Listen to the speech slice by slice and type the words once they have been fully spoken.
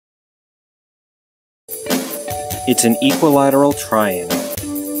It's an equilateral triangle.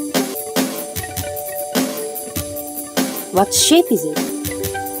 What shape is it?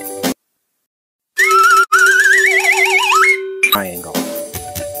 Triangle.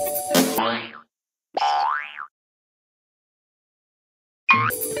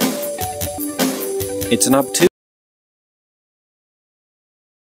 It's an obtuse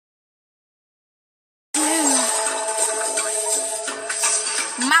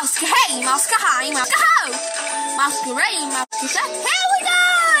Mouse ka hey, mouse ka high, mouse ka ho. Mouse ka rain, mouse ka set. Here we go!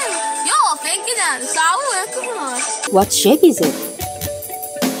 You're thinking that it's all working on. What shape is it?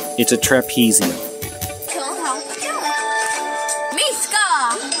 It's a trapezium. Miska!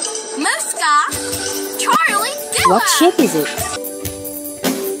 Muska! Charlie, do What it! shape is it?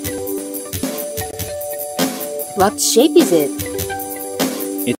 What shape is it?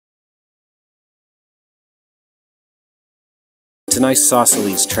 It's an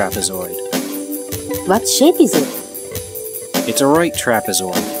isosceles trapezoid. What shape is it? It's a right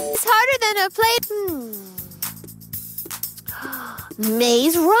trapezoid. It's harder than a plate.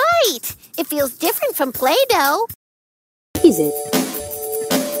 May's right. It feels different from Play-Doh. What is it?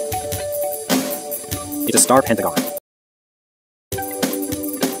 It's a star pentagon.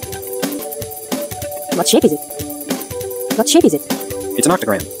 What shape is it? What shape is it? It's an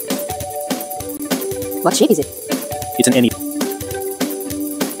octagram. What shape is it? It's an enneagram.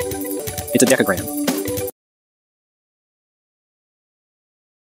 It's a decagram.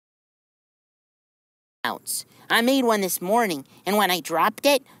 I made one this morning, and when I dropped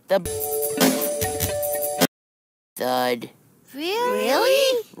it, the thud.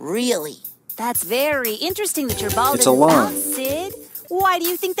 Really? Really. That's very interesting that your ball It's a didn't lawn. bounce, Sid. Why do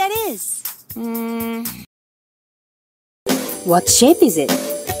you think that is? What shape is it?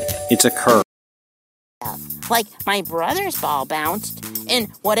 It's a curve. Like my brother's ball bounced, and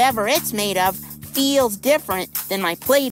whatever it's made of feels different than my play